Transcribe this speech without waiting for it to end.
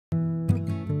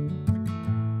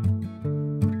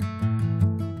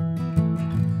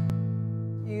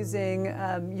using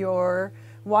your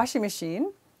washing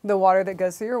machine, the water that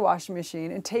goes through your washing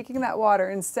machine, and taking that water,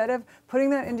 instead of putting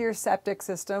that into your septic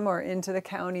system or into the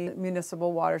county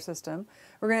municipal water system,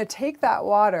 we're going to take that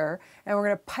water and we're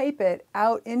going to pipe it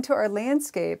out into our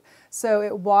landscape so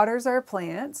it waters our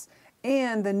plants,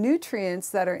 and the nutrients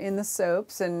that are in the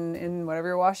soaps and in whatever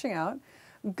you're washing out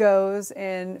goes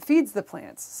and feeds the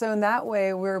plants. So in that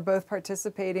way, we're both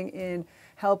participating in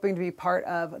helping to be part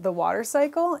of the water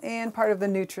cycle and part of the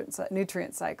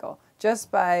nutrient cycle,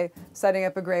 just by setting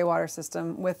up a Greywater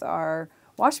system with our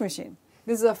washing machine.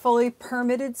 This is a fully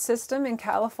permitted system in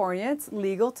California. It's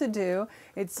legal to do,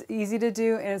 it's easy to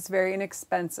do, and it's very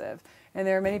inexpensive. And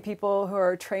there are many people who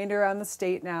are trained around the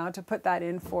state now to put that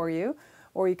in for you.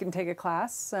 Or you can take a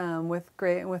class with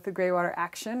the Greywater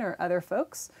Action or other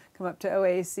folks. Come up to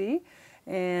OAC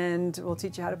and we'll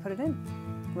teach you how to put it in.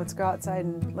 Let's go outside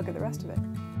and look at the rest of it.